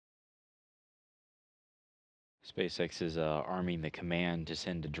SpaceX is arming the command to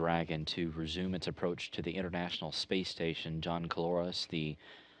send a Dragon to resume its approach to the International Space Station. John Caloris, the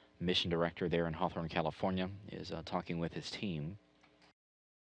mission director there in Hawthorne, California, is talking with his team.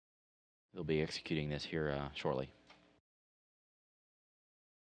 They'll be executing this here shortly.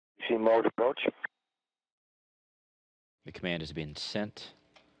 See mode approach. The command has been sent.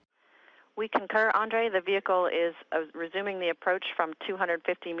 We concur, Andre. The vehicle is resuming the approach from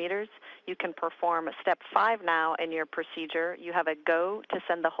 250 meters. You can perform step 5 now in your procedure. You have a go to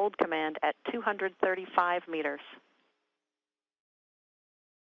send the hold command at 235 meters.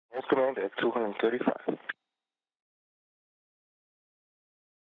 Hold command at 235.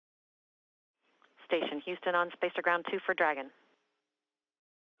 Station Houston on Spacer Ground 2 for Dragon.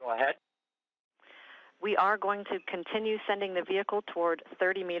 Go ahead. We are going to continue sending the vehicle toward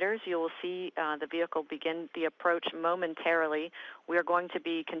 30 meters. You will see the vehicle begin the approach momentarily. We are going to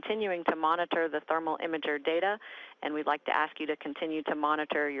be continuing to monitor the thermal imager data, and we'd like to ask you to continue to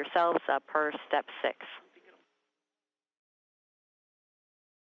monitor yourselves per step 6.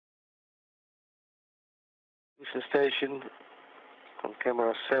 Houston Station, on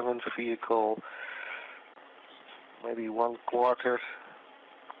camera 7, vehicle maybe 1/4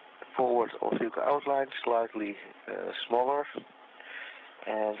 forward of vehicle outline, slightly smaller,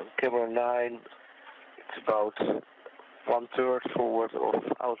 and on camera 9 it's about 1/3 forward of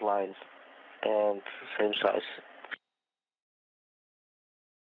outline and same size.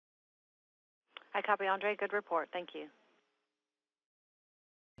 I copy, Andre. Good report. Thank you.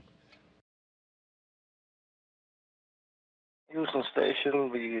 Houston Station,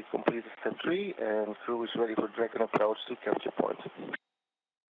 we completed step 3 and crew is ready for Dragon approach to capture point.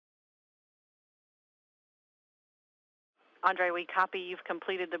 Andre, we copy. You've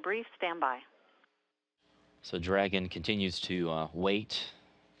completed the brief. Stand by. So Dragon continues to wait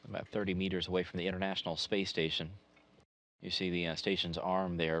about 30 meters away from the International Space Station. You see the station's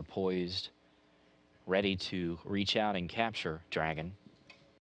arm there poised, ready to reach out and capture Dragon.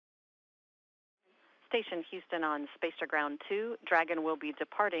 Station Houston on Spacer Ground 2. Dragon will be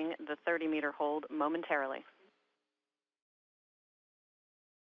departing the 30-meter hold momentarily.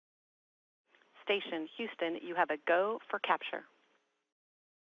 Station Houston, you have a go for capture.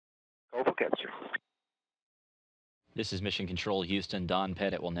 Go for capture. This is Mission Control Houston. Don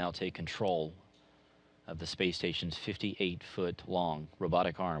Pettit will now take control of the space station's 58-foot-long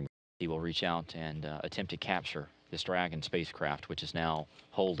robotic arm. He will reach out and attempt to capture this Dragon spacecraft, which is now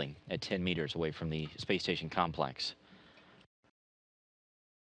holding at 10 meters away from the space station complex.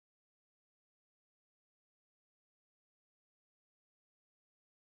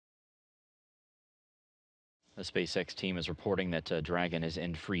 The SpaceX team is reporting that Dragon is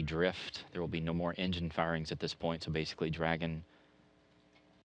in free drift. There will be no more engine firings at this point, so basically Dragon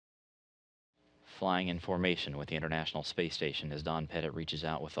flying in formation with the International Space Station as Don Pettit reaches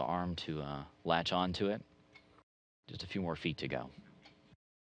out with the arm to latch onto it. Just a few more feet to go.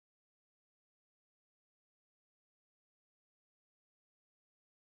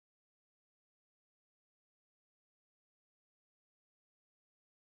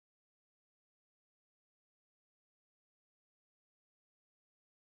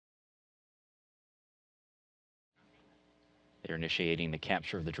 They're initiating the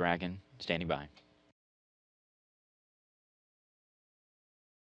capture of the Dragon. Standing by.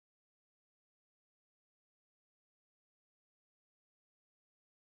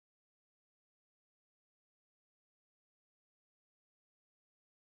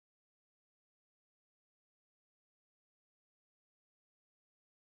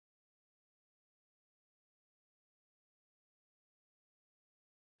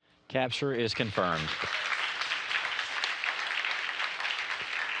 Capture is confirmed.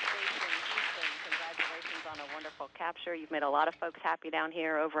 Congratulations on a wonderful capture. You've made a lot of folks happy down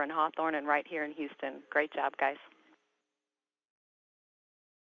here over in Hawthorne and right here in Houston. Great job, guys.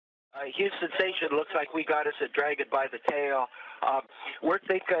 Houston Station, looks like we got us a Dragon by the tail. We're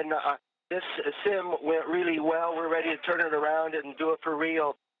thinking this sim went really well. We're ready to turn it around and do it for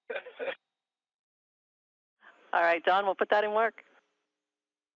real. All right, Don, we'll put that in work.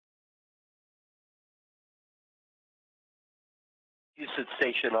 Houston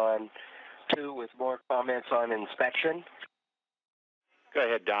Station on 2 with more comments on inspection. Go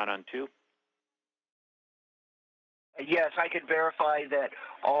ahead, Don, on 2. Yes, I can verify that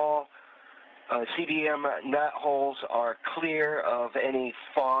all CDM nut holes are clear of any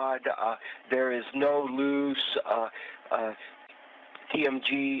FOD. There is no loose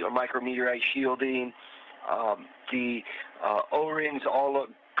TMG or micrometeorite shielding. The O-rings all look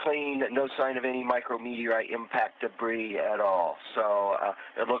clean, no sign of any micrometeorite impact debris at all. So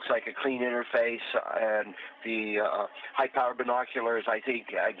it looks like a clean interface, and the high-power binoculars, I think,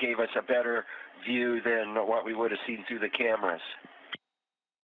 gave us a better view than what we would have seen through the cameras.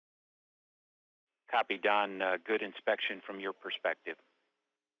 Copy, Don. Good inspection from your perspective.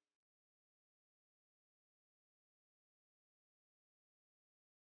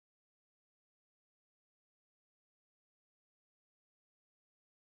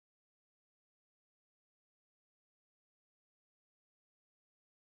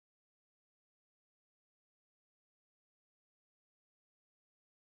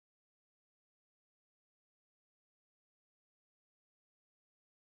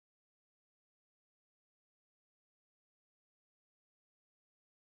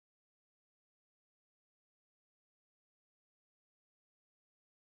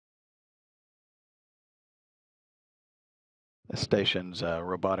 The station's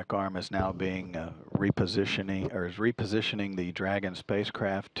robotic arm is now being repositioning the Dragon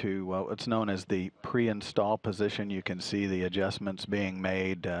spacecraft to what's known as the pre-install position. You can see the adjustments being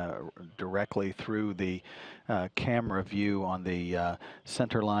made directly through the camera view on the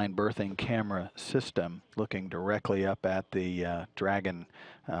centerline berthing camera system, looking directly up at the Dragon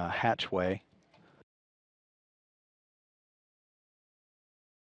hatchway.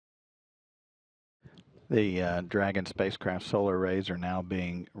 The Dragon spacecraft solar arrays are now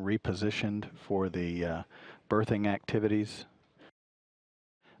being repositioned for the berthing activities.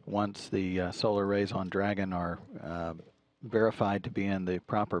 Once the solar arrays on Dragon are verified to be in the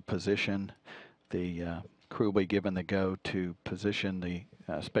proper position, the crew will be given the go to position the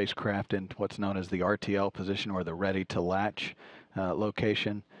spacecraft in what's known as the RTL position, or the ready to latch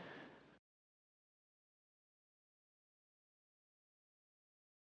location.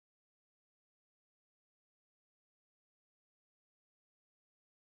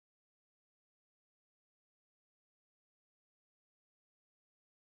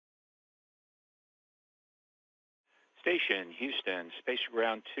 Station, Houston, Space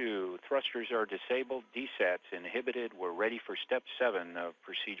Ground 2. Thrusters are disabled, DSATs inhibited. We're ready for Step 7 of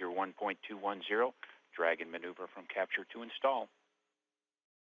Procedure 1.210, Dragon maneuver from capture to install.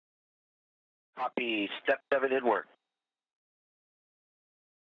 Copy. Step 7 in work.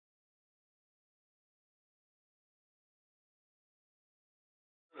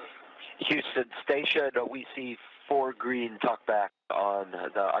 Houston Station, we see 4 green talkback on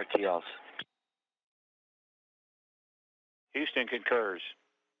the RTLs. Houston concurs.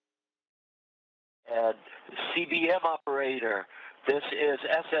 And CBM operator, this is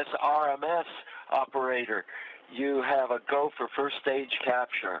SSRMS operator. You have a go for first stage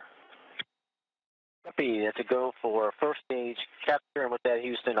capture. Copy. It's a go for first stage capture, and with that,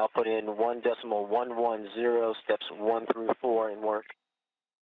 Houston, I'll put in 1.110 steps 1 through 4 in work.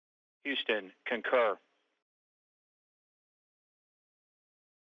 Houston, concur.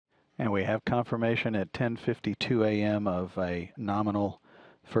 And we have confirmation at 10:52 a.m. of a nominal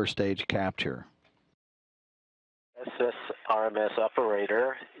first stage capture. SSRMS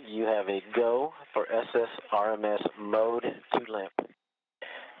operator, you have a go for SSRMS mode to limp.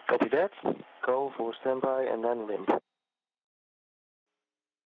 Copy that. Go for standby and then limp.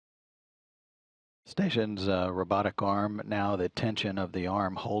 Station's robotic arm, now the tension of the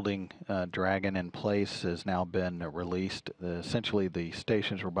arm holding Dragon in place has now been released. Essentially, the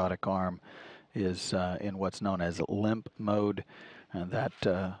station's robotic arm is in what's known as limp mode, and that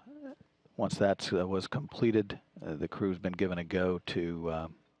once that was completed, the crew's been given a go to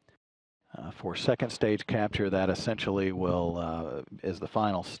for second stage capture. That essentially will is the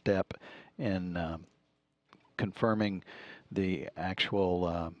final step in confirming the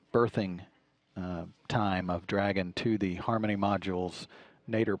actual berthing time of Dragon to the Harmony module's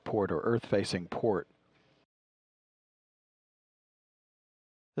nadir port, or Earth-facing port.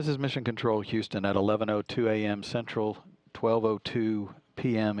 This is Mission Control Houston at 11:02 a.m. Central, 12:02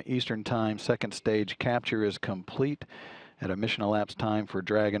 p.m. Eastern Time. Second stage capture is complete at a mission elapsed time for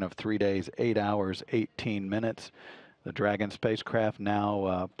Dragon of 3 days, 8 hours, 18 minutes. The Dragon spacecraft,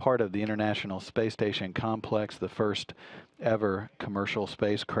 now part of the International Space Station complex, the first ever commercial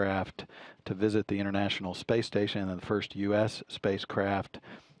spacecraft to visit the International Space Station, and the first U.S. spacecraft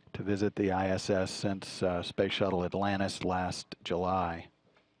to visit the ISS since Space Shuttle Atlantis last July.